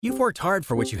You've worked hard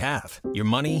for what you have. Your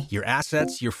money, your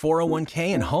assets, your 401k,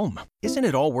 and home. Isn't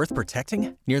it all worth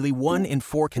protecting? Nearly 1 in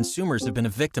 4 consumers have been a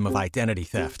victim of identity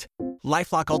theft.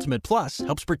 LifeLock Ultimate Plus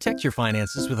helps protect your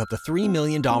finances with up to $3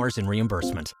 million in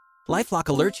reimbursement. LifeLock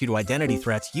alerts you to identity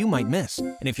threats you might miss.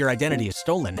 And if your identity is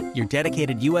stolen, your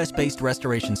dedicated U.S.-based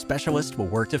restoration specialist will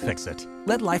work to fix it.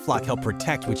 Let LifeLock help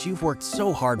protect what you've worked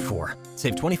so hard for.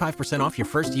 Save 25% off your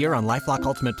first year on LifeLock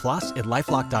Ultimate Plus at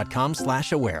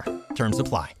LifeLock.com/aware. Terms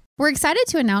apply. We're excited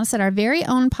to announce that our very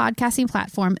own podcasting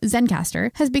platform,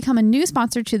 Zencastr, has become a new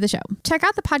sponsor to the show. Check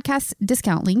out the podcast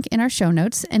discount link in our show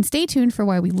notes and stay tuned for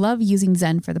why we love using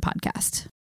Zen for the podcast.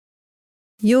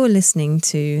 You're listening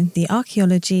to the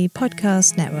Archaeology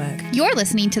Podcast Network. You're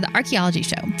listening to The Archaeology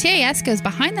Show. TAS goes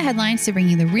behind the headlines to bring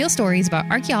you the real stories about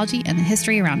archaeology and the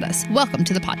history around us. Welcome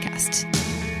to the podcast.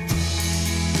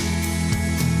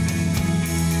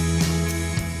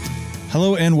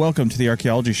 Hello and welcome to the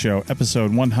Archaeology Show,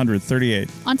 episode 138.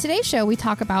 On today's show, we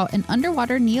talk about an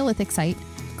underwater Neolithic site,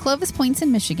 Clovis Points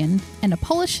in Michigan, and a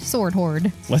Polish sword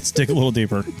hoard. Let's dig a little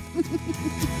deeper.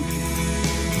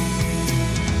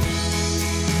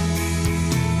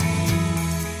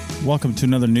 Welcome to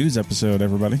another news episode,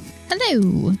 everybody.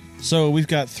 Hello. So we've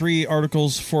got 3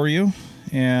 articles for you,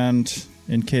 and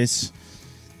in case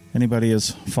anybody is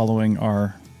following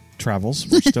our travels,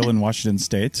 we're still in Washington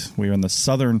State. We're in the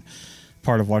southern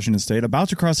part of Washington State, about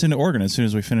to cross into Oregon as soon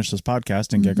as we finish this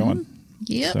podcast and get going.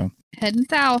 Yep. So, heading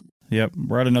south. Yep.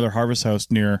 We're at another harvest house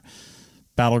near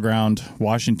Battleground,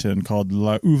 Washington, called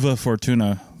La Uva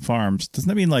Fortuna Farms. Doesn't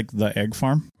that mean like the egg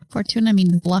farm? Fortuna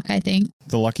means luck, I think.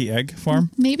 The lucky egg farm?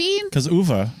 Maybe. Because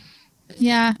uva.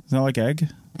 Yeah. Isn't that like egg?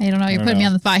 I don't know. You're putting me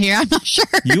on the spot here. I'm not sure.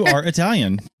 You are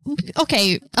Italian.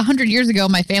 Okay. 100 years ago,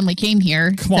 my family came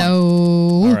here. Come on.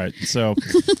 All right. So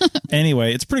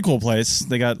anyway, it's a pretty cool place.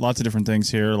 They got lots of different things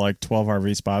here, like 12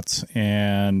 RV spots.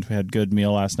 And we had a good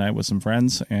meal last night with some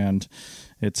friends. And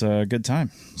it's a good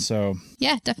time. So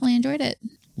yeah, definitely enjoyed it.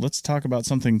 Let's talk about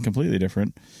something completely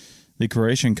different. The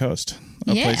Croatian coast,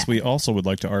 a place we also would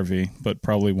like to RV, but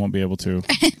probably won't be able to.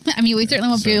 I mean, we certainly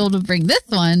won't be able to bring this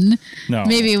one. No.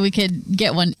 Maybe we could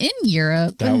get one in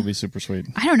Europe. That would be super sweet.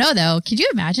 I don't know, though. Could you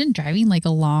imagine driving like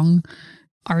a long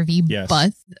RV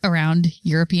bus around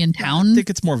European town? I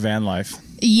think it's more van life.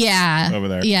 Yeah. Over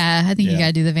there. Yeah, I think you got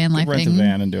to do the van life thing. Rent a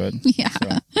van and do it. Yeah.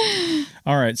 So.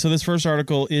 All right. So this first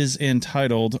article is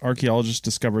entitled, Archaeologists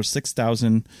Discover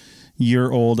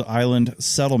 6,000-Year-Old Island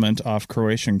Settlement Off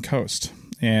Croatian Coast.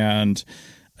 And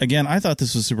again, I thought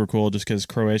this was super cool just because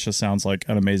Croatia sounds like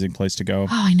an amazing place to go. Oh,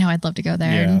 I know. I'd love to go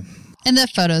there. Yeah. And the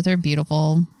photos are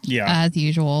beautiful. Yeah. As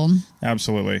usual.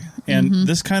 Absolutely. And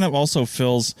this kind of also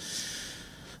fills,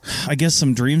 I guess,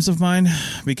 some dreams of mine,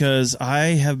 because I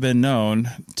have been known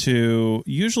to,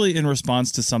 usually in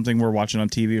response to something we're watching on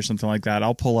TV or something like that,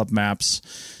 I'll pull up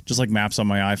maps, just like maps on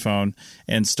my iPhone,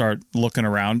 and start looking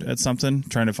around at something,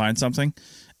 trying to find something.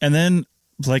 And then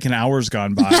like an hour's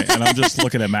gone by and I'm just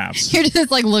looking at maps. You're just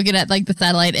like looking at like the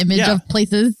satellite image of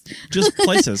places. Just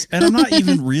places. And I'm not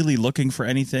even really looking for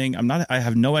anything. I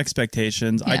have no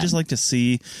expectations. Yeah. I just like to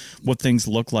see what things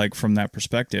look like from that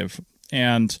perspective.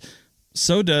 And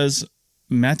so does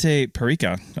Mate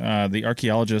Perica, the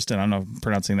archaeologist, and I don't know if I'm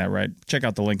pronouncing that right. Check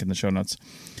out the link in the show notes.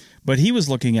 But he was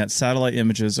looking at satellite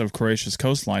images of Croatia's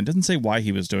coastline. Didn't say why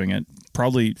he was doing it.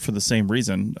 Probably for the same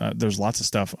reason. There's lots of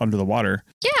stuff under the water.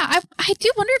 Yeah, I do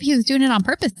wonder if he was doing it on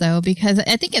purpose, though, because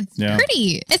I think it's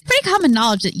pretty common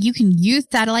knowledge that you can use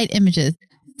satellite images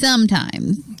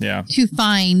sometimes to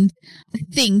find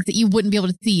things that you wouldn't be able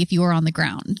to see if you were on the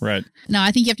ground. Right. Now,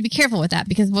 I think you have to be careful with that,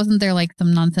 because wasn't there like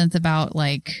some nonsense about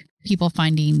like people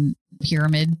finding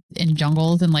pyramids in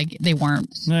jungles and like they weren't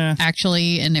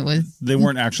actually, and they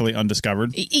weren't actually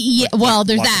undiscovered. Yeah, well,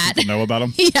 there's that. People know about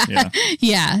them.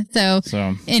 Yeah. So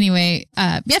anyway, you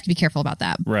have to be careful about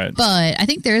that. Right. But I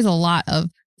think there is a lot of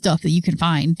stuff that you can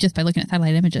find just by looking at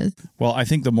satellite images. Well, I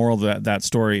think the moral of that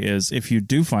story is, if you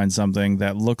do find something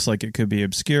that looks like it could be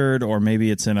obscured, or maybe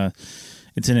it's in an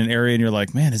area and you're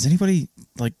like, man, is anybody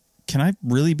like, can I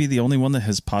really be the only one that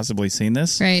has possibly seen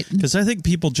this? Right. Because I think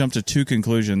people jump to 2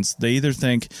 conclusions. They either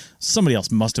think somebody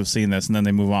else must have seen this and then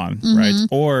they move on, right?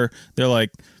 Or they're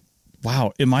like,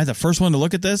 wow, am I the first one to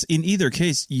look at this? In either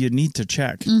case, you need to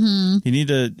check. You need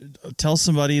to tell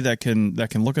somebody that can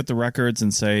look at the records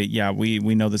and say, yeah, we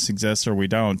know this exists, or we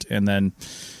don't. And then,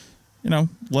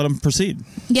 let them proceed.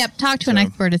 Yep. Talk to an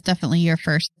expert is definitely your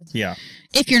first. Yeah.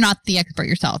 If you're not the expert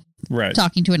yourself. Right.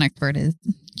 Talking to an expert is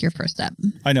your first step.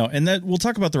 I know. And that we'll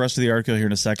talk about the rest of the article here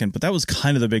in a second, but that was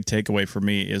kind of the big takeaway for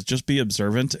me, is just be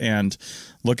observant, and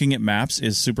looking at maps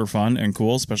is super fun and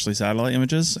cool, especially satellite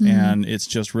images. And it's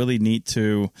just really neat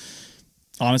to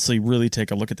honestly really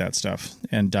take a look at that stuff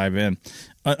and dive in.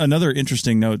 Another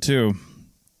interesting note too,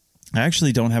 I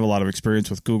actually don't have a lot of experience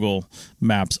with Google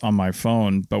Maps on my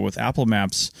phone, but with Apple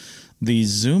Maps, the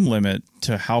zoom limit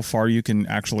to how far you can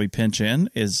actually pinch in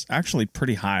is actually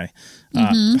pretty high.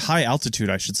 High altitude,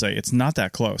 I should say. It's not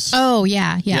that close. Oh,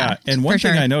 yeah. And one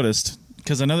thing I noticed,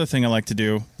 because another thing I like to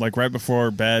do, like right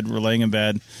before bed, we're laying in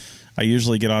bed, I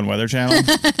usually get on Weather Channel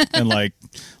and like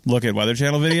look at Weather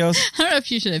Channel videos. I don't know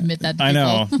if you should admit that to I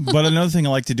know. But another thing I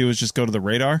like to do is just go to the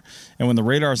radar. And when the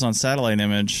radar is on satellite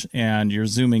image and you're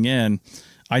zooming in,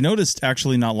 I noticed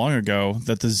actually not long ago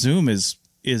that the zoom is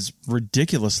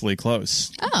ridiculously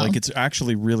close. Like it's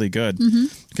actually really good.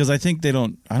 Because I think I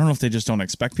don't know if they just don't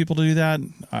expect people to do that.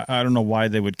 I don't know why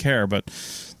they would care, but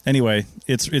anyway,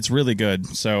 it's really good.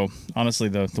 So honestly,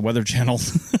 the Weather Channel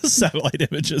satellite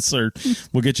images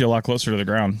will get you a lot closer to the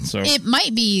ground. So it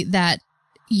might be that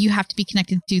you have to be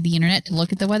connected to the internet to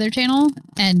look at the Weather Channel,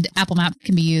 and Apple Maps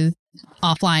can be used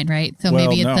offline, right? So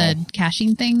maybe it's a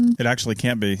caching thing. It actually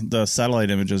can't be. The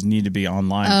satellite images need to be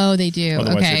online. Oh, they do.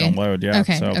 Otherwise they don't load. Yeah.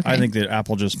 Okay. So I think that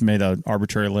Apple just made an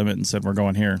arbitrary limit and said we're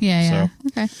going here. Yeah. So.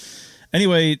 Okay.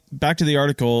 Anyway, back to the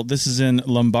article. This is in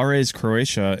Lambares,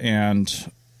 Croatia,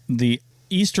 and the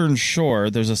eastern shore,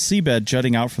 there's a seabed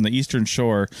jutting out from the eastern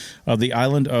shore of the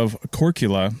island of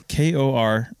Korčula,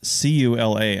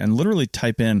 Korcula, and literally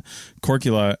type in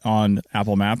Korčula on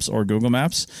Apple Maps or Google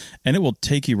Maps, and it will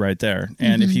take you right there.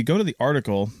 And if you go to the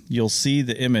article, you'll see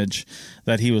the image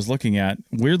that he was looking at.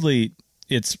 Weirdly,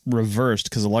 it's reversed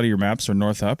because a lot of your maps are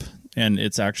north up, and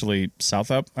it's actually south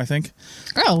up, I think.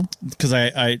 Oh. Because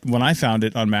I when I found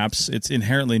it on maps, it's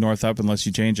inherently north up unless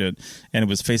you change it, and it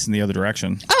was facing the other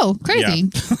direction. Oh, crazy.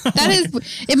 Yeah.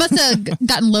 It must have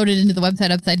gotten loaded into the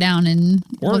website upside down and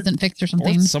wasn't fixed or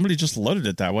something. Or somebody just loaded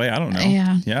it that way. I don't know.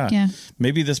 Yeah.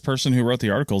 Maybe this person who wrote the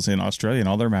article's in Australia and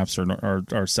all their maps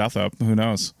are south up. Who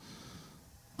knows?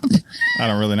 I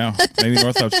don't really know. Maybe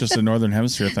North Up's just a Northern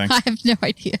Hemisphere thing. I have no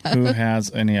idea. Who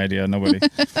has any idea? Nobody.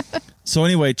 So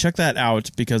anyway, check that out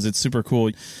because it's super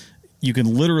cool. You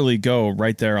can literally go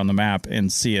right there on the map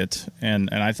and see it.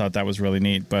 And I thought that was really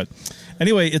neat. But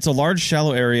anyway, it's a large,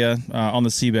 shallow area on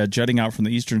the seabed jutting out from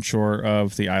the eastern shore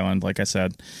of the island, like I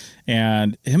said.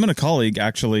 And him and a colleague,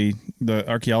 actually, the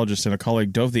archaeologist and a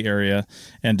colleague dove the area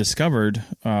and discovered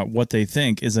what they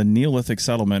think is a Neolithic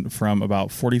settlement from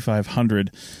about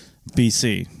 4,500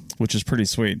 BC, which is pretty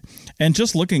sweet. And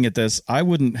just looking at this, I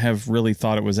wouldn't have really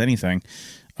thought it was anything.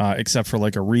 Except for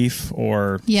like a reef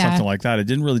or something like that. It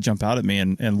didn't really jump out at me.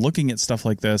 And looking at stuff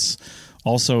like this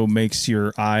also makes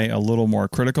your eye a little more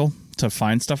critical to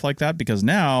find stuff like that. Because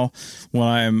now when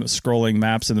I'm scrolling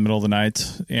maps in the middle of the night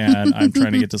and I'm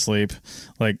trying to get to sleep,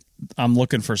 like I'm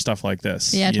looking for stuff like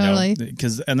this. Yeah, totally.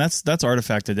 And that's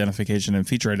artifact identification and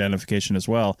feature identification as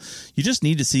well. You just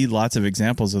need to see lots of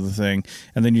examples of the thing.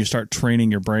 And then you start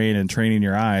training your brain and training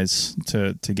your eyes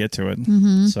to get to it.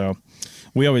 Mm-hmm. So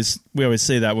we always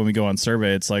say that when we go on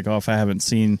survey. It's like, if I haven't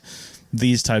seen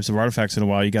these types of artifacts in a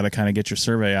while, you got to kind of get your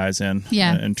survey eyes in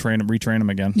and retrain them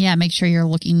again. Yeah, make sure you're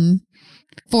looking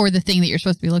for the thing that you're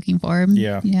supposed to be looking for.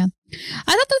 Yeah. I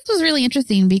thought this was really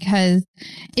interesting because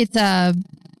it's a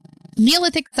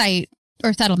Neolithic site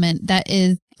or settlement that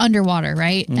is underwater,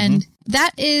 right? Mm-hmm. And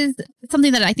that is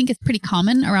something that I think is pretty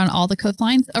common around all the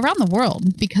coastlines around the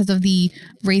world because of the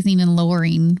raising and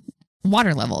lowering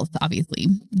water levels, obviously,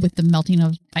 with the melting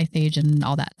of ice age and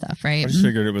all that stuff, right? I just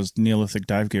figured it was Neolithic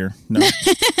dive gear. No.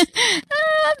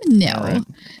 No. Right.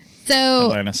 So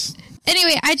Atlantis.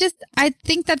 Anyway, I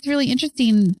think that's really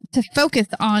interesting to focus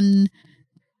on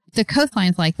the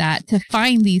coastlines like that, to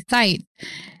find these sites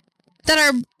that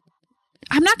are,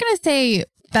 I'm not going to say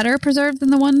better preserved than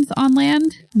the ones on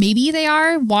land. Maybe they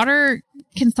are. Water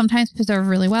can sometimes preserve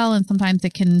really well, and sometimes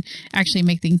it can actually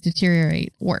make things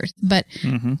deteriorate worse. But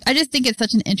I just think it's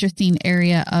such an interesting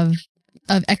area of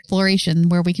exploration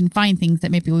where we can find things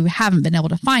that maybe we haven't been able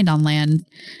to find on land.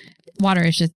 Water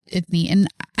is just, it's neat. And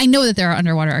I know that there are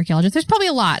underwater archaeologists. There's probably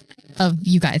a lot of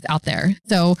you guys out there.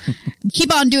 So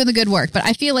keep on doing the good work. But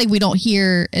I feel like we don't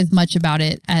hear as much about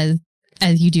it as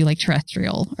you do like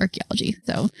terrestrial archaeology.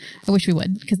 So I wish we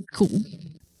would, because it's cool.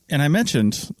 And I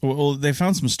mentioned, they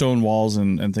found some stone walls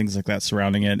and things like that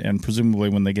surrounding it, and presumably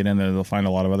when they get in there, they'll find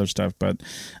a lot of other stuff. But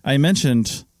I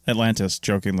mentioned Atlantis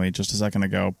jokingly just a second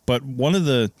ago. But one of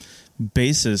the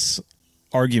basis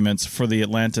arguments for the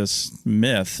Atlantis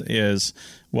myth is,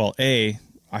 well, I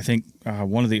think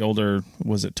one of the older,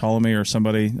 was it Ptolemy or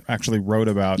somebody, actually wrote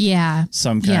about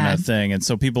some kind of thing. And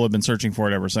so people have been searching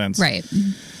for it ever since. Right.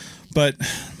 But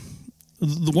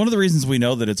one of the reasons we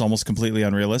know that it's almost completely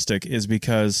unrealistic is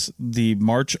because the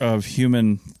march of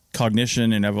human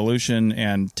cognition and evolution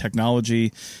and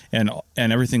technology and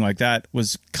everything like that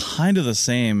was kind of the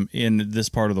same in this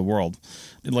part of the world.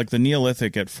 Like the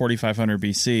Neolithic at 4500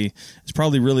 BC is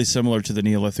probably really similar to the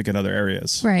Neolithic in other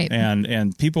areas. Right.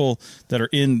 And people that are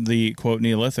in the, quote,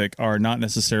 Neolithic are not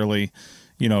necessarily,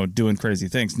 doing crazy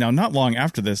things. Now, not long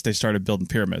after this, they started building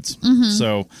pyramids. Mm-hmm.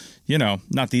 So,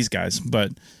 not these guys,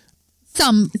 but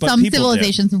some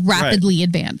civilizations rapidly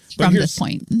advanced from this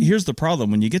point. Here's the problem.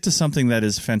 When you get to something that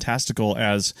is fantastical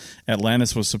as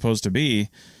Atlantis was supposed to be,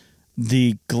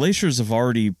 the glaciers have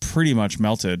already pretty much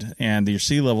melted, and the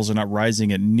sea levels are not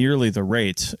rising at nearly the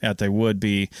rate that they would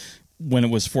be when it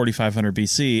was 4500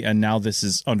 BC, and now this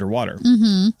is underwater.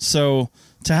 Mm-hmm. So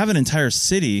to have an entire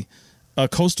city, a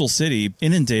coastal city,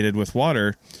 inundated with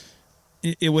water,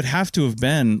 it would have to have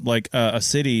been like a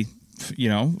city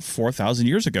 4,000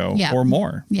 years ago or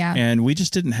more. Yeah. And we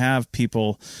just didn't have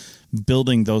people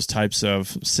building those types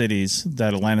of cities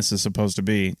that Atlantis is supposed to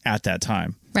be at that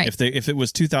time. Right. If it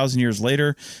was 2,000 years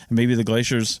later and maybe the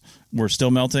glaciers were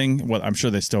still melting, well, I'm sure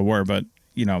they still were, but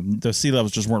the sea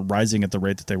levels just weren't rising at the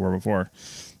rate that they were before.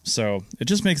 So it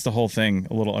just makes the whole thing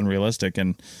a little unrealistic.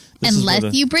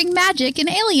 Unless you bring magic and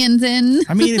aliens in.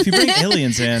 I mean, if you bring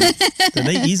aliens in, then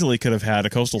they easily could have had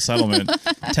a coastal settlement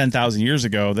 10,000 years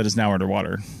ago that is now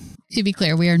underwater. To be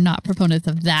clear, we are not proponents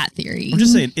of that theory. I'm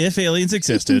just saying, if aliens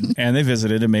existed and they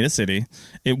visited and made a city,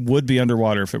 it would be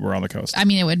underwater if it were on the coast. I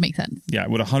mean, it would make sense. Yeah,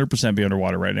 it would 100% be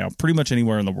underwater right now, pretty much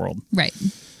anywhere in the world. Right.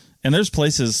 And there's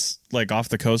places like off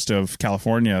the coast of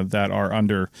California that are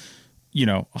under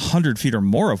 100 feet or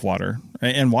more of water,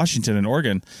 and Washington and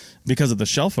Oregon, because of the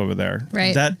shelf over there.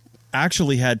 Right. That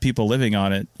actually had people living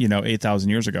on it, 8,000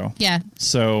 years ago. Yeah.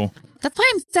 So that's why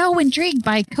I'm so intrigued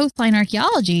by coastline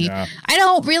archaeology. Yeah. I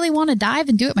don't really want to dive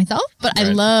and do it myself, but right.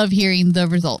 I love hearing the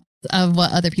results of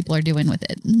what other people are doing with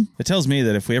it. It tells me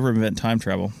that if we ever invent time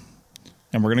travel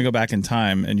and we're going to go back in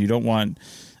time and you don't want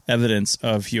evidence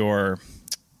of your,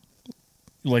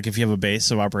 like if you have a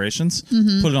base of operations,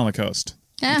 put it on the coast.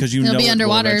 Yeah, because it will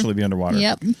eventually be underwater.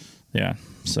 Yep. Yeah.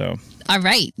 So. All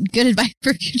right. Good advice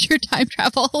for future time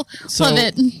travel. So love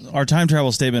it. Our time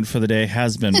travel statement for the day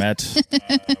has been met.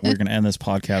 We're going to end this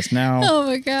podcast now. Oh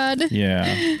my God.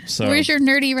 Yeah. So where's your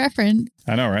nerdy reference?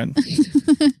 I know, right?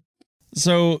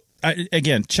 So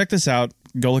again, check this out.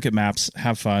 Go look at maps.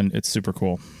 Have fun. It's super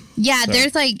cool. Yeah, so.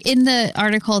 There's like in the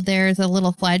article, there's a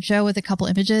little slideshow with a couple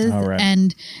images,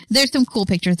 and there's some cool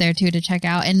pictures there too to check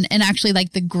out, and actually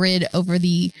like the grid over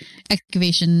the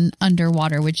excavation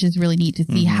underwater, which is really neat to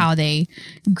see how they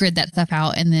grid that stuff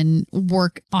out and then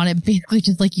work on it basically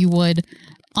just like you would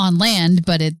on land,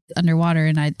 but it's underwater,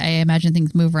 and I imagine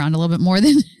things move around a little bit more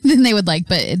than they would like,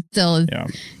 but it still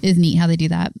is neat how they do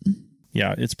that.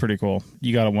 Yeah, it's pretty cool.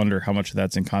 You got to wonder how much of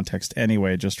that's in context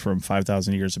anyway, just from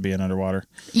 5,000 years of being underwater.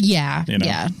 Yeah,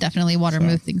 yeah, definitely. Water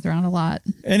moves things around a lot.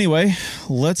 Anyway,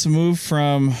 let's move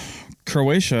from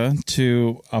Croatia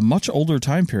to a much older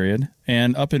time period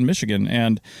and up in Michigan.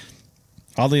 And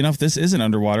oddly enough, this isn't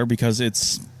underwater because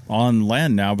it's on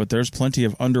land now, but there's plenty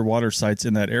of underwater sites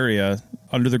in that area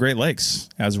under the Great Lakes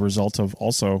as a result of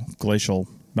also glacial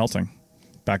melting.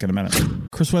 Back in a minute.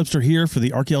 Chris Webster here for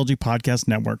the Archaeology Podcast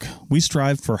Network. We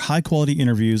strive for high-quality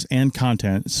interviews and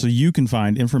content so you can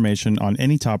find information on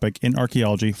any topic in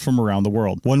archaeology from around the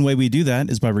world. One way we do that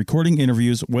is by recording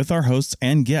interviews with our hosts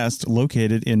and guests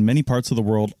located in many parts of the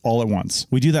world all at once.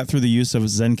 We do that through the use of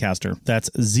Zencastr.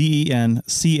 That's Zencastr.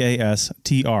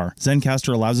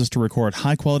 Zencastr allows us to record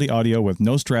high-quality audio with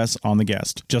no stress on the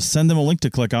guest. Just send them a link to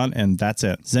click on, and that's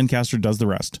it. Zencastr does the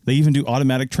rest. They even do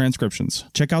automatic transcriptions.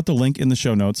 Check out the link in the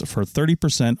show notes for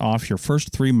 30% off your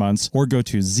first 3 months, or go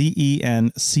to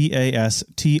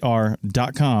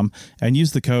zencastr.com and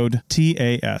use the code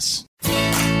TAS.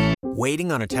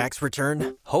 Waiting on a tax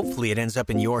return? Hopefully it ends up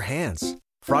in your hands.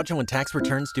 Fraudulent tax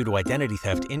returns due to identity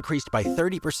theft increased by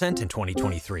 30% in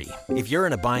 2023. If you're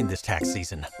in a bind this tax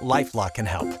season, LifeLock can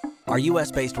help. Our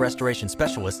U.S.-based restoration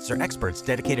specialists are experts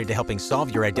dedicated to helping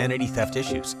solve your identity theft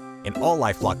issues. And all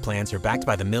LifeLock plans are backed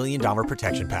by the $1 Million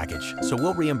Protection Package. So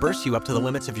we'll reimburse you up to the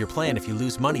limits of your plan if you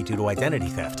lose money due to identity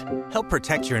theft. Help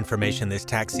protect your information this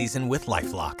tax season with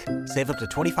LifeLock. Save up to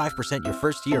 25% your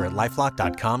first year at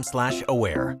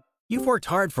LifeLock.com/aware. You've worked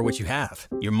hard for what you have.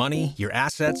 Your money, your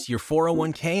assets, your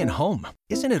 401k, and home.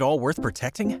 Isn't it all worth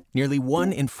protecting? Nearly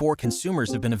 1 in 4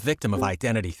 consumers have been a victim of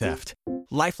identity theft.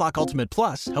 LifeLock Ultimate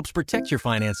Plus helps protect your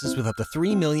finances with up to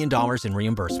 $3 million in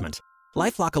reimbursement.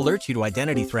 LifeLock alerts you to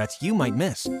identity threats you might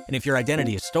miss. And if your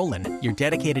identity is stolen, your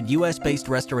dedicated U.S.-based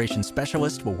restoration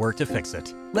specialist will work to fix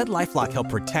it. Let LifeLock help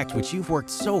protect what you've worked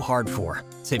so hard for.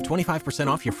 Save 25%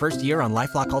 off your first year on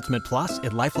LifeLock Ultimate Plus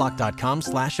at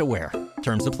LifeLock.com/aware.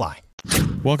 Terms apply.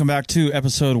 Welcome back to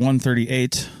episode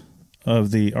 138 of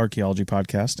the Archaeology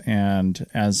Podcast. And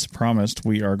as promised,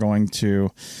 we are going to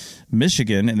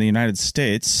Michigan in the United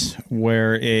States,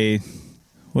 where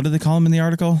what do they call him in the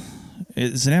article?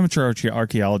 It's an amateur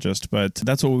archaeologist, but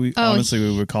that's what we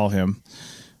would call him.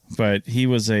 But he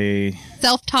was a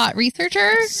self-taught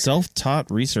researcher.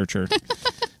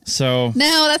 So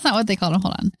no, that's not what they call him.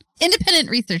 Hold on. Independent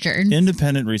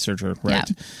researcher. Right.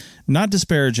 Yeah. Not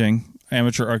disparaging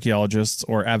amateur archaeologists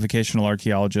or avocational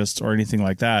archaeologists or anything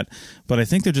like that. But I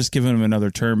think they're just giving them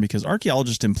another term because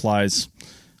archaeologist implies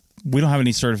we don't have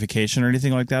any certification or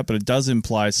anything like that, but it does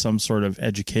imply some sort of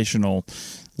educational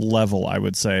level, I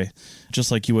would say.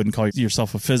 Just like you wouldn't call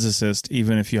yourself a physicist,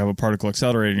 even if you have a particle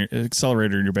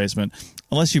accelerator in your basement,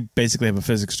 unless you basically have a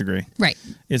physics degree. Right.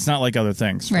 It's not like other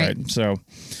things, right? So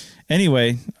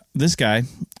anyway, this guy,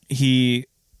 he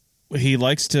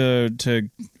likes to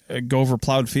go over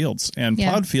plowed fields, and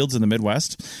plowed fields in the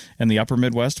Midwest and the upper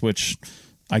Midwest, which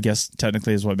I guess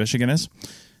technically is what Michigan is.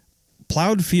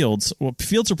 Plowed fields,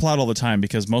 fields are plowed all the time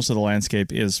because most of the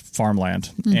landscape is farmland.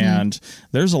 Mm-hmm. And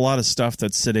there's a lot of stuff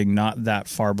that's sitting not that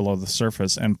far below the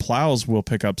surface. And plows will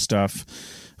pick up stuff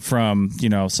from,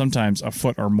 sometimes a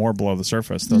foot or more below the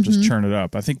surface. They'll just churn it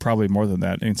up. I think probably more than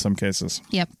that in some cases.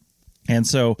 Yep. And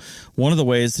so one of the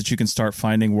ways that you can start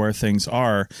finding where things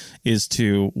are is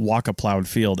to walk a plowed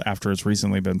field after it's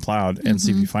recently been plowed and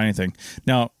see if you find anything.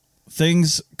 Now,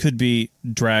 things could be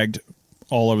dragged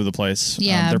all over the place.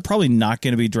 Yeah. They're probably not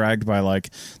going to be dragged by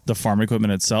like the farm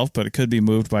equipment itself, but it could be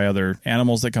moved by other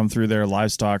animals that come through there,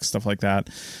 livestock, stuff like that.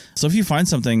 So if you find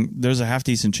something, there's a half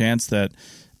decent chance that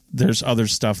there's other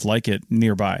stuff like it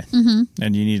nearby. Mm-hmm.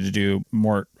 And you need to do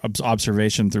more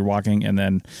observation through walking and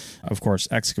then, of course,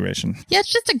 excavation. Yeah,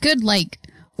 it's just a good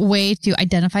way to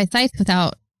identify sites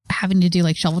without having to do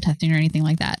shovel testing or anything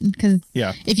like that. Because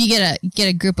if you get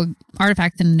a group of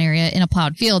artifacts in an area in a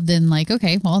plowed field, then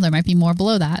okay, well, there might be more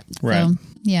below that. Right. So,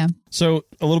 yeah. So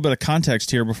a little bit of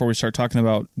context here before we start talking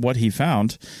about what he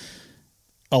found.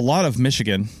 A lot of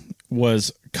Michigan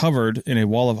was covered in a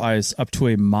wall of ice up to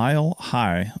a mile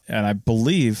high, and I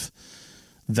believe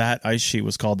that ice sheet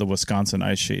was called the Wisconsin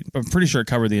ice sheet. I'm pretty sure it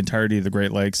covered the entirety of the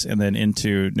Great Lakes and then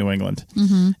into New England.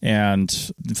 Mm-hmm.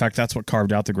 And in fact, that's what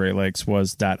carved out the Great Lakes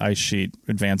was that ice sheet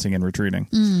advancing and retreating.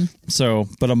 Mm. So,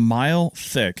 but a mile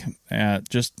thick. I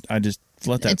just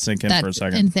let that sink in for a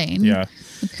second. Insane. Yeah.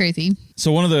 It's crazy.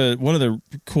 So one of the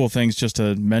cool things just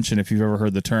to mention, if you've ever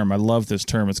heard the term, I love this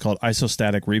term. It's called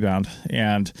isostatic rebound,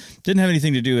 and didn't have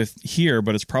anything to do with here,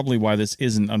 but it's probably why this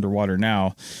isn't underwater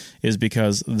now, is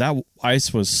because that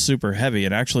ice was super heavy.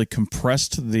 It actually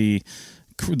compressed the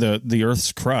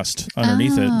Earth's crust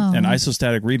underneath it. And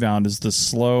isostatic rebound is the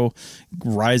slow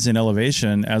rise in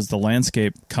elevation as the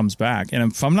landscape comes back.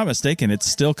 And if I'm not mistaken, it's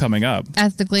still coming up.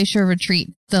 As the glacier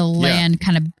retreats, the land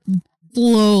kind of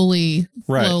slowly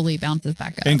bounces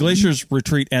back up. And glaciers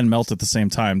retreat and melt at the same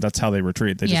time. That's how they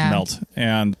retreat. They just melt.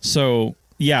 And so...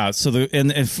 yeah,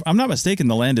 and if I'm not mistaken,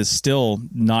 the land is still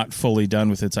not fully done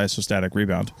with its isostatic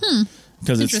rebound.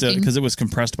 Because it was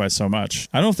compressed by so much.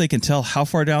 I don't know if they can tell how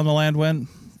far down the land went,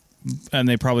 and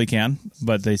they probably can,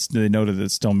 but they noted that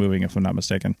it's still moving, if I'm not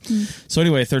mistaken. So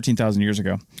anyway, 13,000 years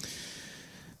ago.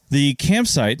 The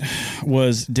campsite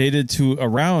was dated to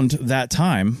around that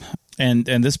time, and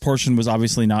this portion was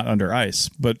obviously not under ice,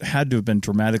 but had to have been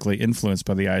dramatically influenced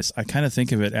by the ice. I kind of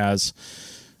think of it as...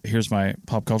 here's my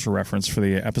pop culture reference for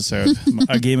the episode,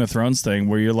 a Game of Thrones thing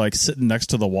where you're sitting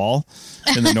next to the wall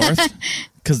in the north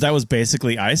because that was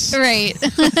basically ice. Right.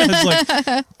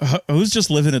 It's who's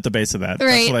just living at the base of that? Right.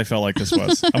 That's what I felt like this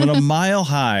was. I mean, a mile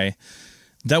high,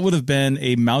 that would have been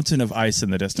a mountain of ice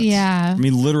in the distance. Yeah. I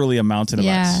mean, literally a mountain of ice.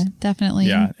 Yeah, definitely.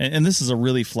 Yeah. And this is a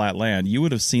really flat land. You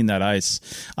would have seen that ice.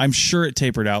 I'm sure it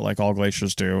tapered out like all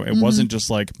glaciers do. It wasn't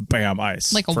just bam,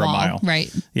 ice for a mile.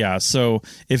 Right. Yeah. So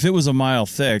if it was a mile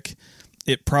thick,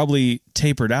 it probably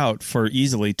tapered out for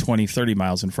easily 20, 30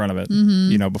 miles in front of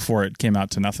it, before it came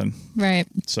out to nothing. Right.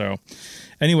 So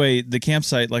anyway, the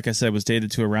campsite, like I said, was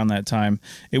dated to around that time.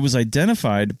 It was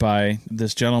identified by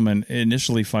this gentleman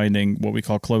initially finding what we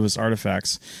call Clovis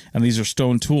artifacts. And these are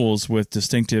stone tools with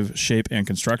distinctive shape and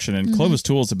construction. And Clovis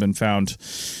tools have been found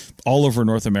all over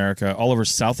North America, all over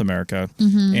South America.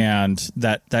 And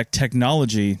that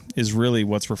technology is really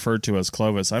what's referred to as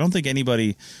Clovis. I don't think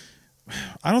anybody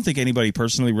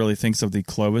personally really thinks of the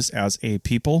Clovis as a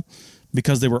people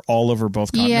because they were all over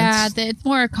both continents. Yeah, it's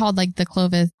more called the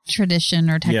Clovis tradition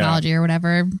or technology or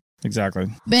whatever. Exactly.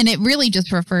 And it really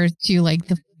just refers to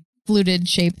the fluted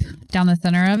shape down the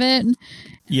center of it.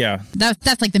 Yeah. That's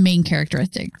the main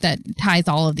characteristic that ties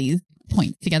all of these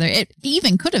points together. It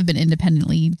even could have been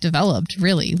independently developed,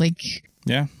 really.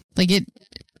 Yeah. It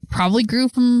probably grew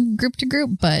from group to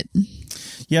group, but...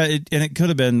 Yeah, and it could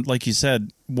have been, like you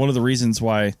said, one of the reasons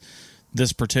why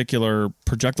this particular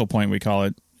projectile point, we call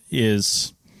it,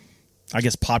 is, I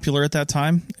guess, popular at that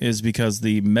time, is because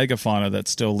the megafauna that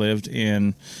still lived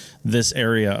in this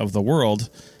area of the world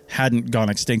hadn't gone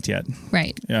extinct yet.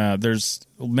 Right. There's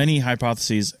many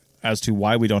hypotheses as to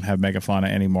why we don't have megafauna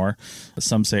anymore.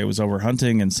 Some say it was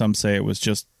overhunting, and some say it was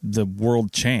just the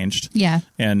world changed. Yeah.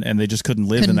 And they just couldn't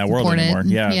live in that world anymore.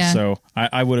 Yeah. So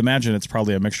I would imagine it's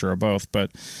probably a mixture of both.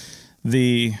 But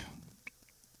the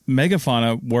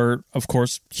megafauna were, of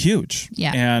course, huge.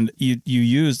 Yeah. And you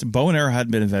used, bow and arrow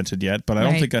hadn't been invented yet, but I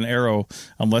don't think an arrow,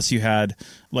 unless you had,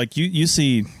 like you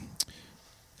see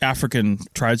African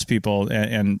tribespeople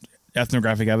and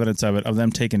ethnographic evidence of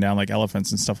them taking down like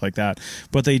elephants and stuff like that.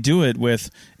 But they do it with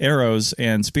arrows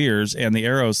and spears, and the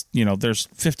arrows, there's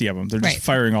 50 of them. They're just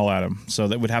firing all at them. So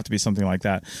that would have to be something like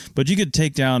that. But you could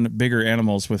take down bigger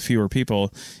animals with fewer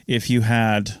people if you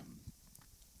had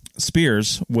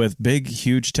spears with big,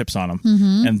 huge tips on them.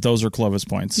 Mm-hmm. And those are Clovis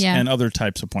points and other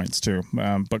types of points too.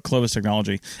 But Clovis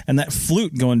technology. And that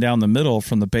flute going down the middle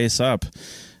from the base up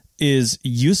is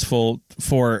useful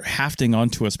for hafting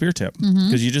onto a spear tip,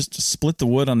 because you just split the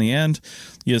wood on the end,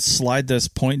 you slide this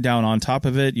point down on top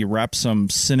of it, you wrap some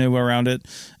sinew around it,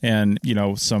 and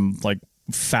some like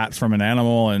fat from an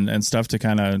animal and stuff to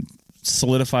kind of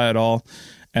solidify it all,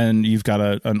 and you've got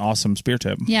an awesome spear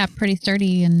tip. Yeah, pretty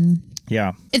sturdy, and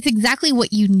it's exactly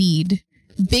what you need.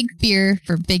 Big spear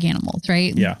for big animals,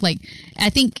 right? Yeah. I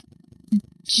think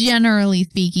generally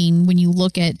speaking, when you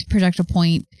look at projectile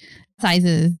point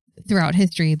sizes throughout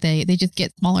history, they just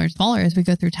get smaller and smaller as we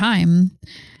go through time,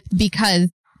 because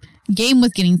game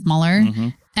was getting smaller,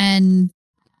 and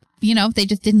they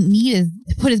just didn't need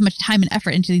to put as much time and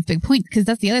effort into these big points, because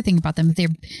that's the other thing about them, is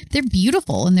they're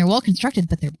beautiful and they're well constructed,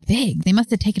 but they're big. They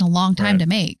must have taken a long time to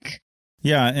make.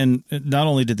 Yeah, and not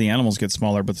only did the animals get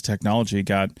smaller, but the technology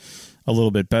got a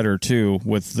little bit better too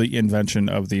with the invention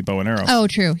of the bow and arrow. Oh,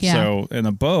 true. Yeah. So, and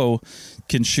a bow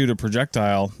can shoot a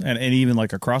projectile, and even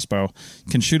like a crossbow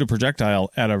can shoot a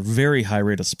projectile at a very high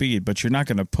rate of speed, but you're not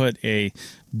going to put a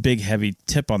big heavy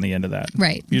tip on the end of that.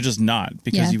 Right. You're just not,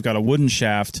 because you've got a wooden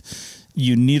shaft.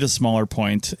 You need a smaller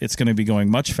point. It's going to be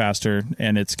going much faster,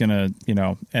 and it's going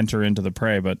to, enter into the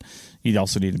prey, but you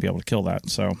also need to be able to kill that.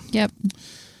 So, yep.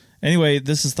 Anyway,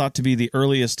 this is thought to be the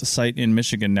earliest site in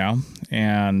Michigan now,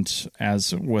 and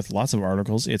as with lots of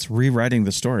articles, it's rewriting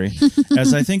the story,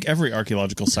 as I think every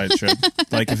archaeological site should.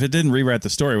 Like, if it didn't rewrite the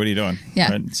story, what are you doing?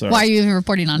 Yeah. Right? So, why are you even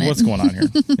reporting on it? What's going on here?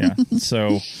 Yeah.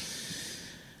 So,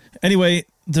 anyway,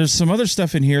 there's some other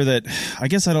stuff in here that I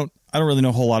guess I don't really know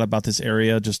a whole lot about this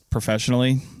area just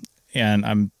professionally.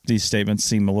 And these statements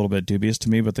seem a little bit dubious to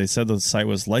me, but they said the site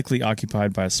was likely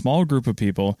occupied by a small group of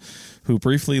people who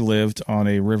briefly lived on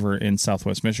a river in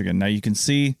southwest Michigan. Now, you can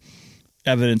see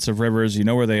evidence of rivers. You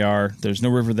know where they are. There's no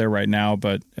river there right now,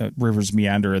 but rivers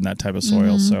meander in that type of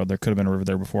soil, so there could have been a river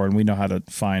there before, and we know how to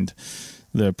find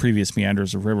the previous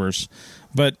meanders of rivers.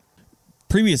 But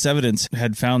previous evidence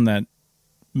had found that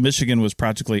Michigan was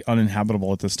practically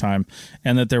uninhabitable at this time,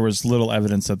 and that there was little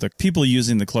evidence that the people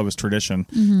using the Clovis tradition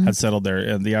had settled there.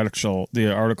 And the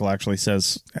article actually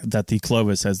says that the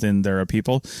Clovis, as in they're a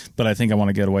people, but I think I want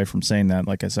to get away from saying that,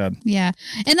 like I said. Yeah,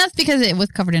 and that's because it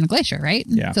was covered in a glacier, right?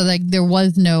 Yeah. So there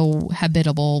was no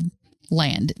habitable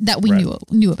land that we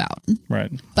knew about.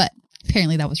 Right. But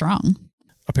apparently that was wrong.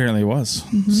 Apparently it was.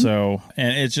 So,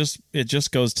 and it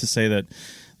just goes to say that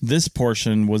this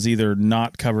portion was either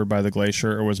not covered by the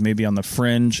glacier or was maybe on the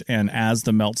fringe, and as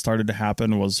the melt started to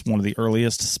happen was one of the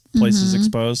earliest places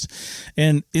exposed.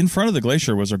 And in front of the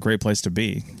glacier was a great place to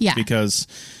be, because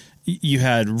you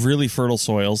had really fertile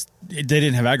soils. They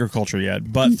didn't have agriculture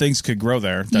yet, but things could grow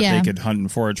there that they could hunt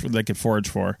and forage. They could forage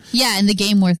for. Yeah, and the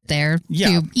game was there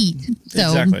to eat.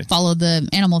 So follow the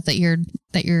animals that you're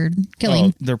killing.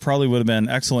 Oh, there probably would have been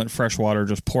excellent fresh water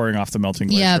just pouring off the melting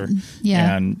glacier.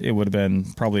 Yeah. And it would have been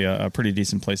probably a pretty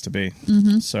decent place to be.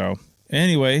 So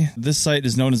anyway, this site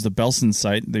is known as the Belson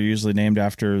site. They're usually named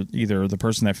after either the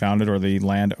person that found it or the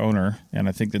landowner. And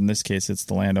I think in this case, it's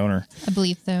the landowner. I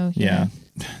believe so. Yeah.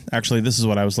 Actually, this is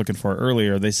what I was looking for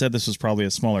earlier. They said this was probably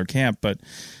a smaller camp, but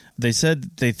they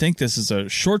said they think this is a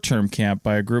short-term camp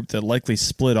by a group that likely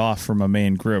split off from a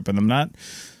main group. And I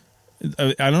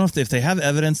don't know if they have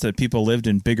evidence that people lived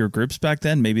in bigger groups back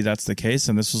then. Maybe that's the case,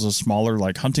 and this was a smaller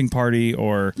like hunting party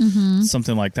or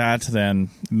something like that. Then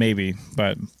maybe,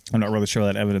 but I'm not really sure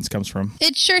where that evidence comes from.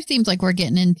 It sure seems like we're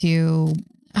getting into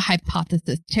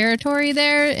hypothesis territory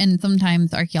there, and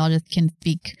sometimes archaeologists can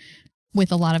speak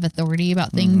with a lot of authority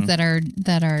about things that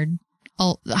are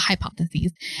all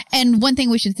hypotheses. And one thing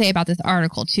we should say about this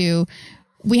article too,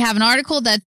 we have an article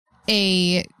that's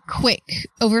a quick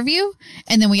overview,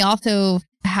 and then we also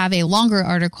have a longer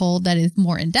article that is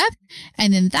more in depth,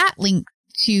 and then that links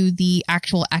to the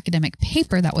actual academic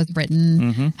paper that was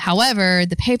written. However,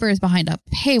 the paper is behind a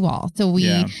paywall, so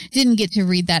we didn't get to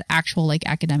read that actual like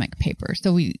academic paper.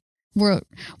 So we're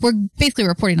basically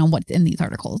reporting on what's in these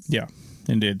articles. Yeah,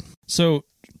 indeed. So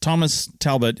Thomas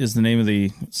Talbot is the name of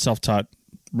the self-taught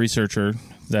researcher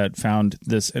that found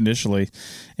this initially,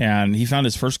 and he found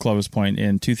his first Clovis point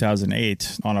in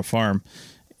 2008 on a farm.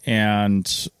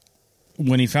 And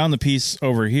when he found the piece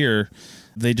over here,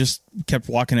 they just kept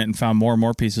walking it and found more and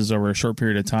more pieces over a short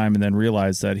period of time, and then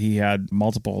realized that he had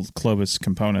multiple Clovis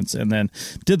components, and then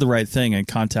did the right thing and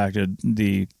contacted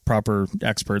the proper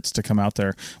experts to come out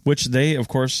there, which they, of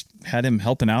course, had him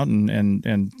helping out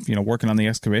and working on the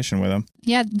excavation with him.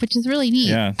 Yeah, which is really neat.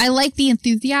 Yeah. I like the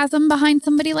enthusiasm behind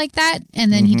somebody like that.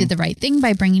 And then he did the right thing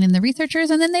by bringing in the researchers,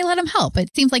 and then they let him help.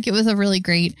 It seems like it was a really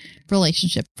great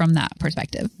relationship from that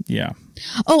perspective. Yeah.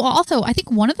 Oh, also, I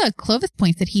think one of the Clovis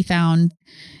points that he found,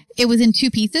 it was in two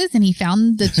pieces, and he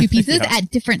found the two pieces at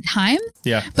different times.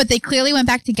 Yeah. But they clearly went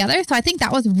back together. So I think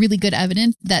that was really good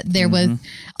evidence that there was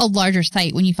a larger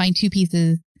site when you find two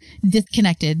pieces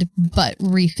disconnected but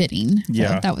refitting.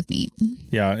 So that was neat.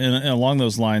 Yeah, and along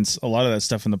those lines, a lot of that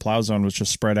stuff in the plow zone was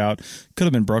just spread out. Could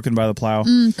have been broken by the plow.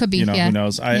 Could be. Who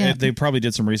knows? They probably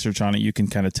did some research on it. You can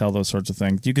kind of tell those sorts of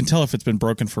things. You can tell if it's been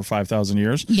broken for 5,000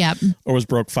 years. Yeah. Or was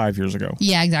broke 5 years ago.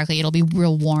 Yeah, exactly. It'll be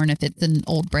real worn if it's an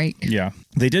old break. Yeah.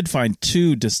 They did find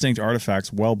 2 distinct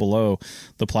artifacts well below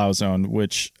the plow zone,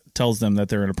 which tells them that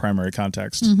they're in a primary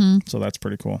context. So that's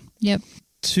pretty cool. Yep.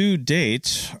 To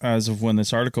date, as of when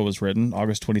this article was written,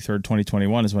 August 23rd,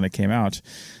 2021 is when it came out,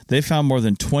 they found more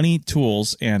than 20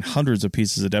 tools and hundreds of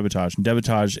pieces of debitage. And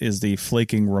debitage is the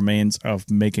flaking remains of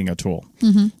making a tool.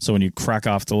 So when you crack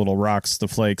off the little rocks, the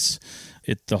flakes,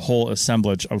 the whole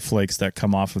assemblage of flakes that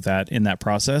come off of that in that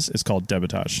process is called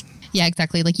debitage. Yeah,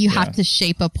 exactly. Like you have to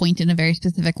shape a point in a very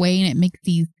specific way, and it makes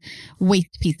these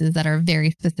waste pieces that are very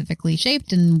specifically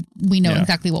shaped, and we know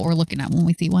exactly what we're looking at when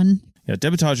we see one. Yeah,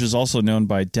 debitage is also known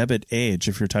by debit age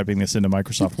if you're typing this into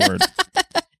Microsoft Word.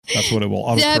 That's what it will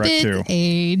autocorrect to. Debit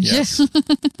age. Yes.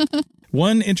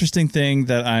 One interesting thing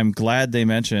that I'm glad they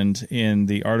mentioned in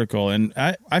the article, and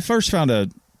I first found a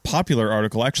popular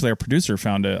article. Actually, our producer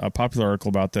found a popular article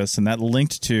about this, and that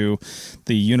linked to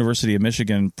the University of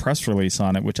Michigan press release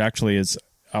on it, which actually is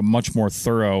a much more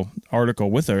thorough article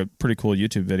with a pretty cool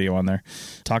YouTube video on there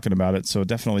talking about it. So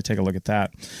definitely take a look at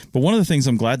that. But one of the things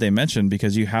I'm glad they mentioned,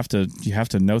 because you have to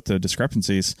note the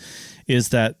discrepancies, is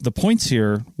that the points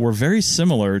here were very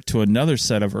similar to another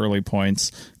set of early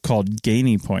points called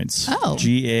Gainey points. Oh.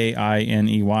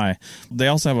 Gainey. They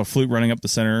also have a flute running up the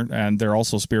center, and they're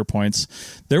also spear points.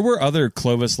 There were other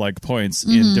Clovis-like points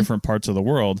in different parts of the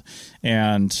world.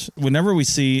 And whenever we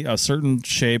see a certain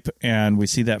shape and we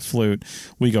see that flute,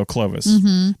 we go Clovis.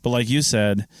 But like you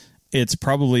said, it's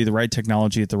probably the right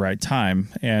technology at the right time.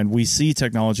 And we see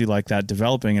technology like that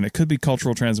developing, and it could be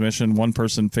cultural transmission. One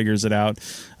person figures it out,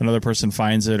 another person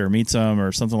finds it or meets them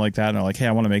or something like that, and they're like, hey,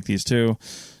 I want to make these too.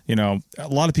 You know, a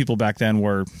lot of people back then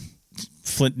were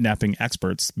flint knapping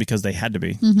experts because they had to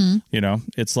be. You know,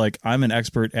 it's like, I'm an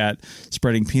expert at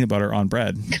spreading peanut butter on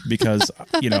bread because,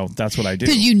 that's what I do.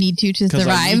 Because you need to survive.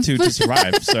 I need to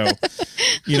survive. So,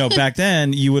 back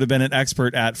then you would have been an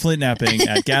expert at flint knapping,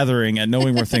 at gathering, at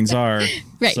knowing where things are.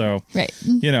 Right. So, right.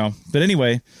 But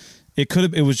anyway,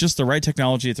 it was just the right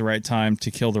technology at the right time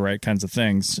to kill the right kinds of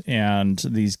things. And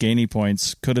these Gainey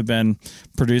points could have been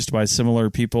produced by similar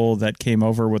people that came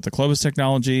over with the Clovis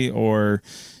technology or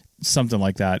something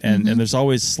like that. And there's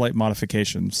always slight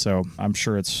modifications. So I'm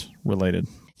sure it's related.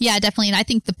 Yeah, definitely. And I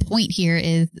think the point here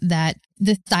is that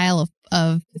this style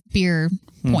of spear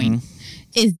point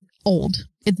is old.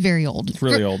 It's very old. It's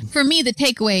really old. For me, the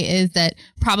takeaway is that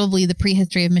probably the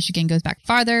prehistory of Michigan goes back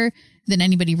farther than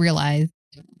anybody realized.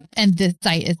 And this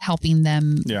site is helping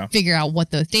them figure out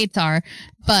what those dates are.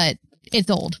 But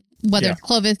it's old. Whether it's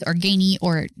Clovis or Gainey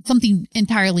or something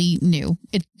entirely new.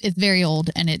 It's very old,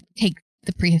 and it takes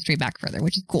the prehistory back further,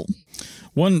 which is cool.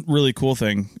 One really cool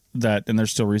thing and they're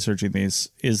still researching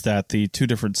these, is that the 2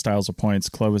 different styles of points,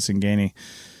 Clovis and Gainey,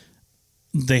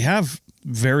 they have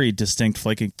very distinct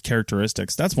flaking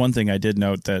characteristics. That's one thing I did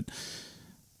note, that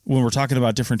when we're talking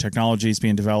about different technologies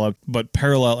being developed, but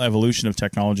parallel evolution of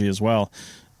technology as well,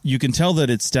 you can tell that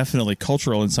it's definitely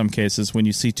cultural in some cases when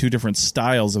you see 2 different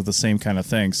styles of the same kind of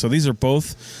thing. So these are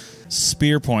both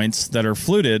spear points that are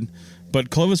fluted, But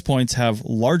Clovis points have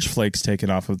large flakes taken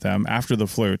off of them after the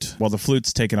flute. Well, the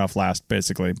flute's taken off last,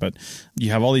 basically. But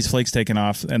you have all these flakes taken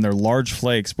off, and they're large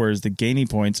flakes, whereas the gainy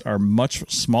points are much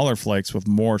smaller flakes with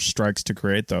more strikes to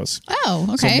create those. Oh,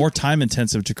 okay. So more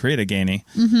time-intensive to create a gainy.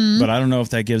 Mm-hmm. But I don't know if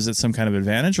that gives it some kind of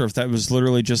advantage or if that was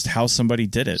literally just how somebody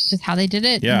did it. Just how they did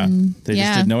it. Yeah. They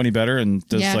just didn't know any better, and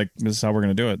just like, this is how we're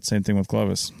going to do it. Same thing with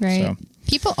Clovis. Right. So.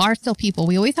 People are still people.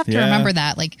 We always have to remember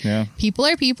that. Like, people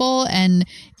are people, and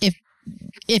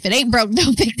if it ain't broke,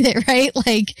 don't fix it, right?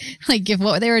 Like if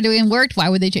what they were doing worked, why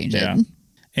would they change it?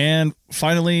 And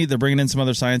finally, they're bringing in some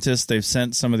other scientists. They've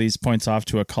sent some of these points off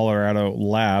to a Colorado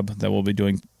lab that will be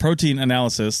doing protein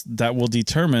analysis that will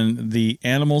determine the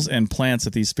animals and plants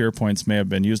that these spear points may have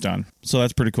been used on. So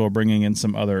that's pretty cool, bringing in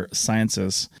some other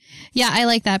sciences. Yeah, I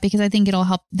like that because I think it'll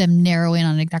help them narrow in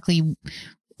on exactly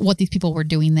what these people were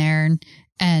doing there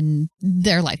and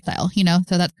their lifestyle, you know?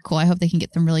 So that's cool. I hope they can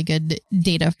get some really good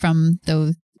data from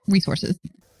those resources.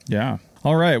 Yeah.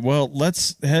 All right. Well,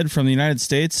 let's head from the United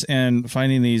States and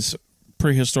finding these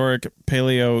prehistoric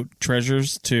paleo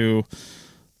treasures to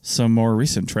some more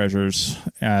recent treasures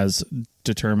as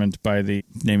determined by the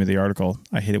name of the article.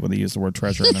 I hate it when they use the word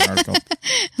treasure in an article.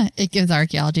 It gives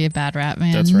archaeology a bad rap,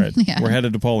 man. That's right. Yeah. We're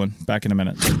headed to Poland. Back in a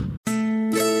minute.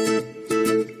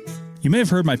 You may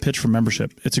have heard my pitch for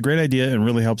membership. It's a great idea and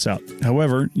really helps out.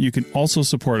 However, you can also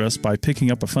support us by picking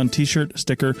up a fun t-shirt,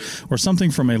 sticker, or something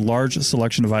from a large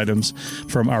selection of items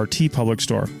from our TeePublic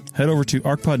store. Head over to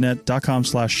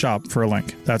arcpodnet.com/shop for a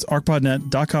link. That's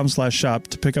arcpodnet.com/shop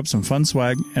to pick up some fun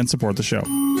swag and support the show.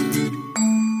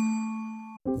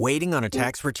 Waiting on a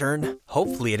tax return?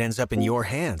 Hopefully it ends up in your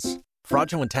hands.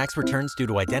 Fraudulent tax returns due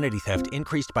to identity theft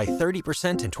increased by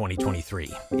 30% in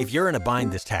 2023. If you're in a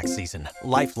bind this tax season,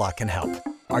 LifeLock can help.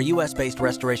 Our U.S.-based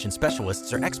restoration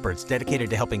specialists are experts dedicated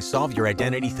to helping solve your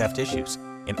identity theft issues.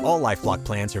 And all LifeLock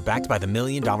plans are backed by the $1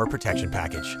 Million Protection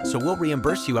Package. So we'll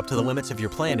reimburse you up to the limits of your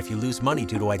plan if you lose money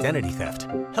due to identity theft.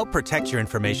 Help protect your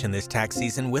information this tax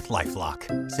season with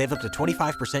LifeLock. Save up to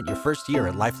 25% your first year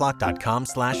at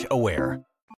LifeLock.com/aware.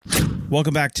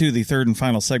 Welcome back to the third and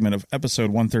final segment of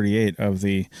episode 138 of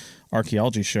the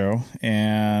Archaeology Show.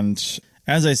 And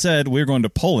as I said, we're going to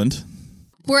Poland.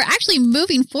 We're actually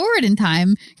moving forward in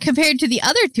time compared to the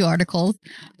other two articles,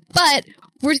 but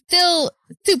we're still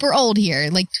super old here,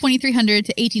 like 2300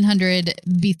 to 1800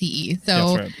 BCE.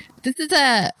 So This is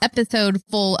a episode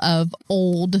full of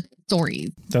old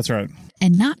stories. That's right.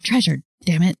 And not treasured,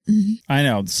 damn it. I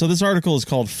know. So this article is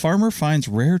called Farmer Finds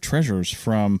Rare Treasures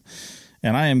from...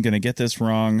 and I am going to get this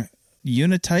wrong,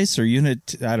 Unitice or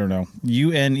I don't know,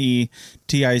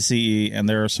 UNETICE, and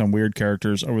there are some weird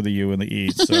characters over the U and the E.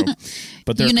 So,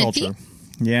 but their culture.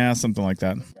 Yeah, something like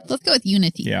that. Let's go with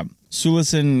Unity. Yeah.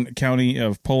 Sulicin County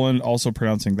of Poland, also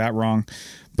pronouncing that wrong.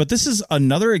 But this is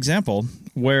another example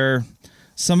where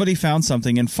somebody found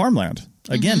something in farmland.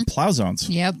 Again, plow zones.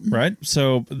 Yep. Right?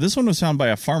 So this one was found by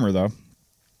a farmer, though.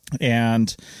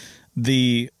 And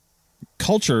the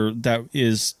culture that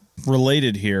is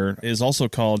related here is also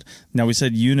called, now we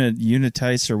said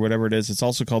Unitice or whatever it is, it's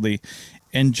also called the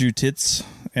Anjutits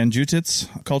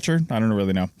culture. I don't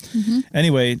really know.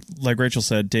 Anyway, like Rachel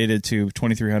said, dated to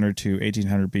 2300 to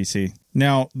 1800 BC.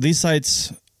 Now, these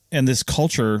sites and this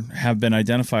culture have been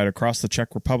identified across the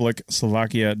Czech Republic,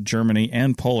 Slovakia, Germany,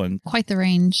 and Poland. Quite the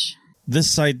range. This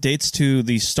site dates to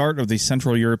the start of the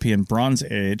Central European Bronze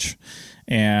Age,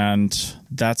 and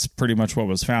that's pretty much what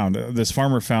was found. This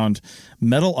farmer found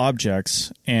metal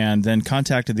objects and then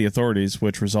contacted the authorities,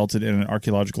 which resulted in an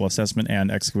archaeological assessment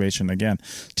and excavation. Again,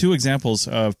 two examples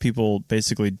of people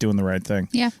basically doing the right thing,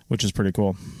 which is pretty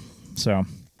cool. So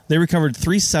they recovered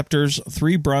 3 scepters,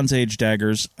 3 Bronze Age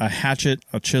daggers, a hatchet,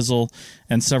 a chisel,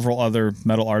 and several other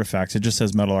metal artifacts. It just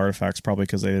says metal artifacts, probably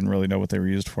because they didn't really know what they were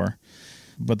used for.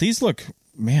 But these look,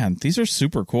 man, these are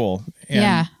super cool.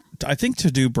 And I think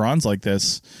to do bronze like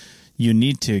this, you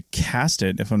need to cast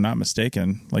it, if I'm not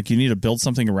mistaken. Like, you need to build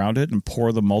something around it and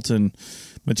pour the molten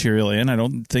material in. I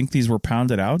don't think these were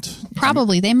pounded out.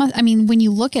 Probably. They must. I mean, when you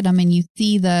look at them and you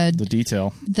see the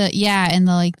detail, and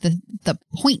the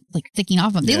point like sticking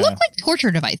off them, they look like torture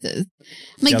devices.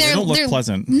 Like they don't look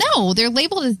pleasant. No, they're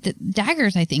labeled as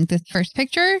daggers, I think, this first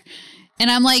picture. And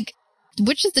I'm like,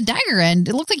 which is the dagger end?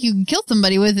 It looks like you can kill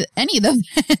somebody with any of them.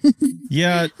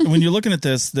 Yeah, when you're looking at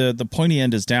this, the pointy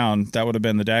end is down. That would have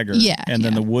been the dagger. Yeah. And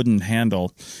then the wooden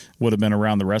handle would have been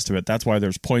around the rest of it. That's why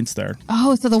there's points there.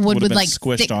 Oh, so the wood would like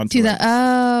squished onto to it.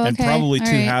 Oh, okay. And probably two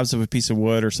halves of a piece of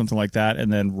wood or something like that,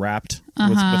 and then wrapped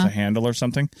with a handle or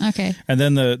something. Okay. And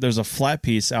then there's a flat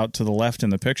piece out to the left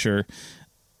in the picture.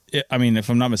 I mean, if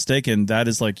I'm not mistaken, that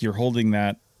is like you're holding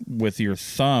that with your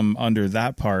thumb under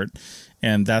that part.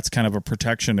 And that's kind of a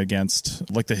protection against,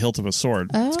 like the hilt of a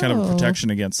sword. Oh. It's kind of a protection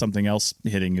against something else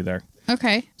hitting you there.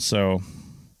 Okay. So.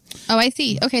 Oh, I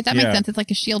see. Okay, that makes sense. It's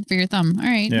like a shield for your thumb. All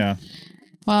right. Yeah.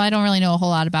 Well, I don't really know a whole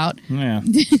lot about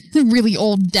really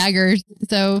old daggers,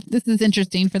 so this is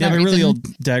interesting for that reason. Yeah, really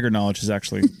old dagger knowledge is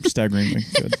actually staggeringly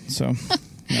good. So.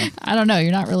 Yeah. I don't know.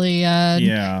 You're not really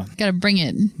got to bring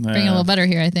it a little better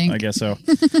here, I think. I guess so.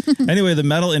 Anyway, the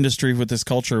metal industry with this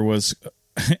culture was,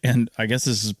 and I guess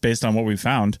this is based on what we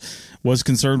found, was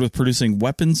concerned with producing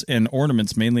weapons and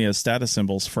ornaments mainly as status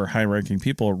symbols for high-ranking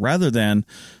people rather than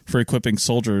for equipping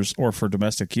soldiers or for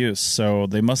domestic use. So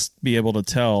they must be able to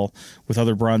tell with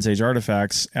other Bronze Age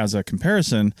artifacts as a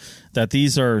comparison that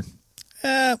these are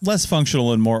less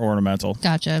functional and more ornamental.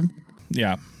 Gotcha.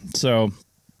 Yeah. So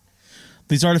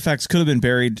these artifacts could have been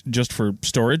buried just for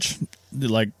storage,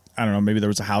 like, I don't know, maybe there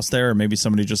was a house there, or maybe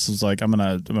somebody just was like, I'm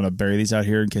gonna bury these out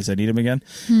here in case I need them again.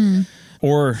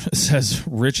 Or it says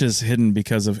riches hidden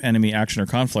because of enemy action or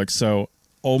conflict. So,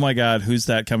 oh my God, who's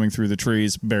that coming through the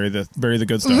trees? Bury the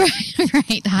good stuff.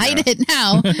 Right. Hide it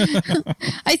now.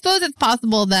 I suppose it's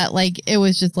possible that like it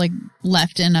was just like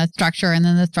left in a structure and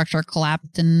then the structure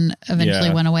collapsed and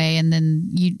eventually went away, and then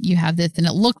you have this and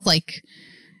it looked like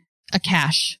a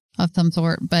cache of some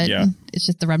sort, but it's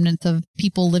just the remnants of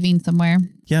people living somewhere.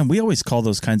 Yeah, and we always call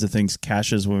those kinds of things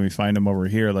caches when we find them over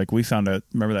here. Like we found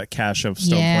remember that cache of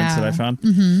stone points that I found?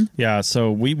 Mm-hmm. Yeah,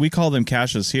 so we call them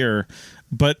caches here,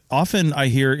 but often I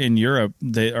hear in Europe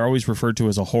they are always referred to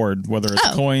as a hoard, whether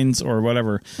it's coins or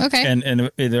whatever. Okay. And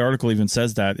the article even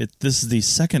says that this is the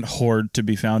second hoard to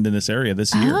be found in this area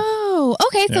this year. Oh,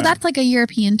 okay. So that's like a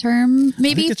European term,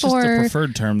 maybe, I think it's just a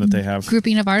preferred term that they have.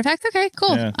 Grouping of artifacts. Okay,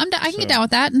 cool. Yeah. I can get down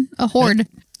with that. A hoard.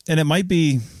 And it might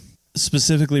be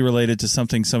specifically related to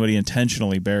something somebody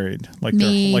intentionally buried, like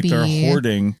they're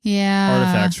hoarding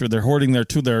artifacts, or they're hoarding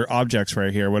their objects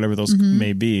right here, whatever those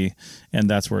may be, and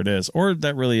that's where it is. Or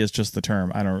that really is just the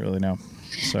term. I don't really know.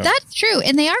 So. That's true.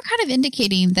 And they are kind of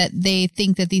indicating that they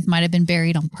think that these might have been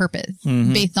buried on purpose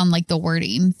based on like the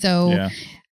wording. So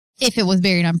if it was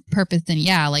buried on purpose, then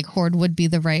like hoard would be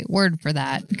the right word for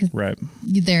that, because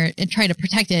they're trying to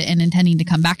protect it and intending to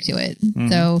come back to it.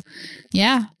 So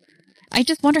I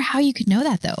just wonder how you could know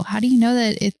that, though. How do you know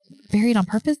that it's buried on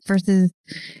purpose versus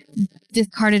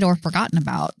discarded or forgotten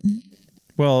about?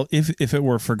 Well, if it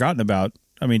were forgotten about,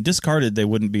 I mean, discarded, they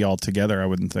wouldn't be all together, I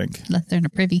wouldn't think. Unless they're in a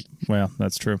privy. Well,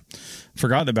 that's true.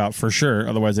 Forgotten about for sure.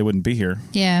 Otherwise, they wouldn't be here.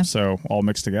 Yeah. So all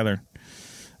mixed together.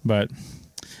 But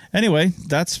anyway,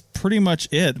 that's pretty much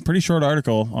it. Pretty short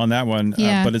article on that one.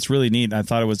 Yeah. But it's really neat. I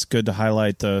thought it was good to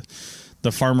highlight the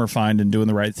farmer find and doing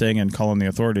the right thing and calling the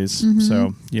authorities.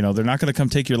 So, they're not going to come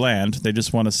take your land. They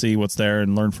just want to see what's there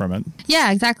and learn from it.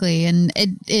 Yeah, exactly. And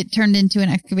it turned into an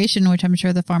excavation, which I'm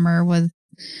sure the farmer was,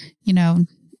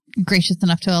 gracious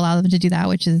enough to allow them to do that,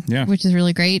 which is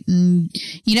really great. And,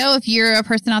 if you're a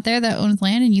person out there that owns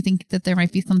land and you think that there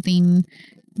might be something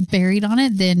buried on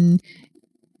it, then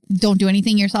don't do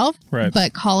anything yourself,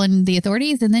 but call in the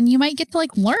authorities, and then you might get to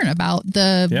like learn about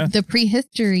the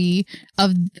prehistory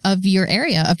of your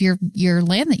area, of your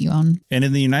land that you own. And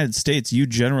in the United States, you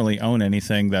generally own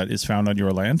anything that is found on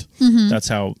your land. That's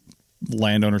how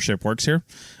land ownership works here,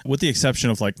 with the exception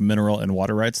of like mineral and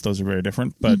water rights. Those are very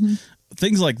different, but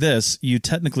things like this, you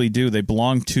technically do. They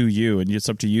belong to you, and it's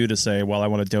up to you to say, well, I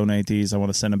want to donate these. I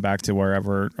want to send them back to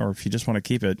wherever, or if you just want to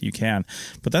keep it, you can.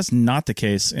 But that's not the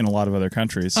case in a lot of other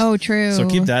countries. Oh, true. So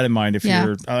keep that in mind. If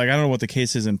you're, like, I don't know what the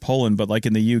case is in Poland, but like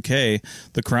in the UK,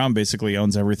 the crown basically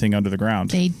owns everything under the ground.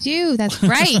 They do. That's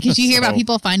right. Because you hear about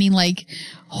people finding like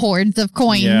hoards of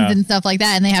coins and stuff like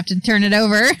that, and they have to turn it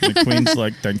over. The queen's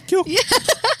like, thank you.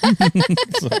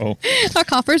 So our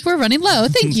coffers were running low.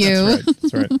 Thank you.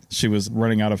 That's right. She was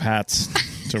running out of hats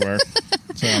to wear.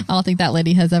 So, I don't think that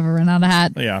lady has ever run out of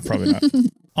hats. Yeah, probably not.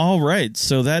 All right.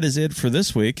 So that is it for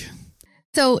this week.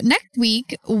 So next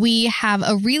week, we have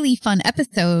a really fun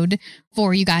episode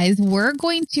for you guys. We're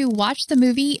going to watch the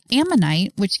movie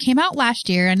Ammonite, which came out last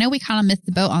year. I know we kind of missed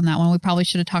the boat on that one. We probably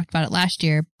should have talked about it last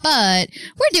year, but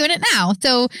we're doing it now.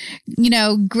 So,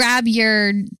 grab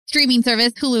your streaming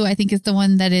service. Hulu, I think, is the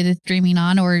one that it is streaming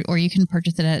on, or you can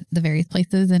purchase it at the various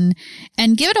places and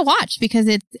give it a watch, because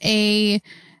it's a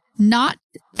not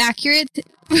accurate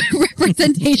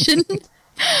representation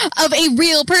of a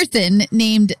real person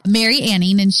named Mary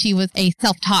Anning, and she was a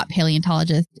self-taught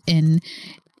paleontologist in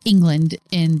England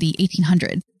in the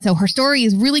 1800s. So her story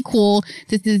is really cool.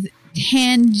 This is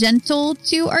tangential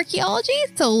to archaeology,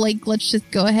 so let's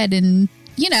just go ahead and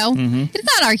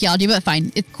it's not archaeology, but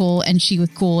fine, it's cool, and she was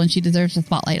cool, and she deserves a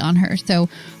spotlight on her. So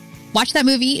watch that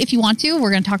movie if you want to. We're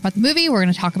going to talk about the movie. We're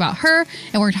going to talk about her,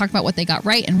 and we're going to talk about what they got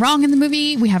right and wrong in the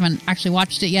movie. We haven't actually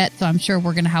watched it yet, so I'm sure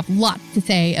we're going to have lots to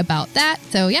say about that.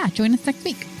 So yeah, join us next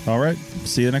week. All right.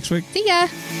 See you next week. See ya.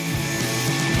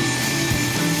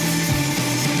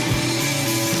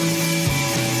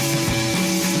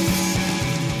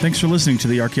 Thanks for listening to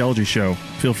The Archaeology Show.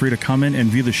 Feel free to comment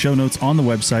and view the show notes on the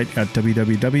website at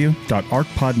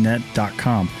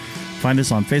www.arcpodnet.com. Find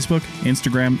us on Facebook,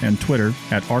 Instagram, and Twitter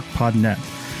at ArcPodNet.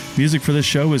 Music for this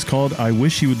show is called I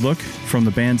Wish You Would Look from the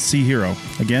band Sea Hero.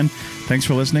 Again, thanks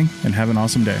for listening and have an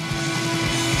awesome day.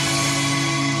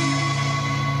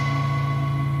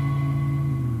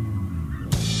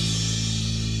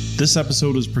 This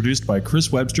episode was produced by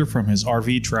Chris Webster from his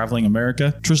RV Traveling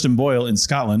America, Tristan Boyle in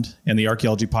Scotland, and the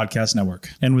Archaeology Podcast Network,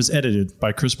 and was edited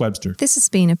by Chris Webster. This has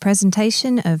been a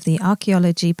presentation of the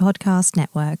Archaeology Podcast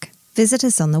Network. Visit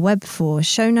us on the web for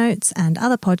show notes and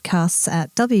other podcasts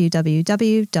at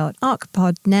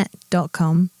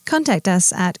www.arcpodnet.com. Contact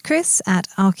us at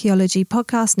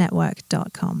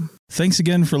chris@archaeologypodcastnetwork.com. Thanks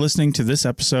again for listening to this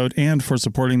episode and for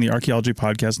supporting the Archaeology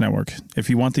Podcast Network. If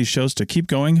you want these shows to keep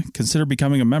going, consider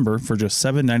becoming a member for just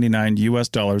 $7.99 US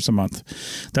a month.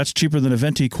 That's cheaper than a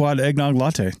venti quad eggnog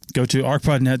latte. Go to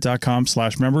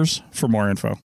arcpodnet.com/members for more info.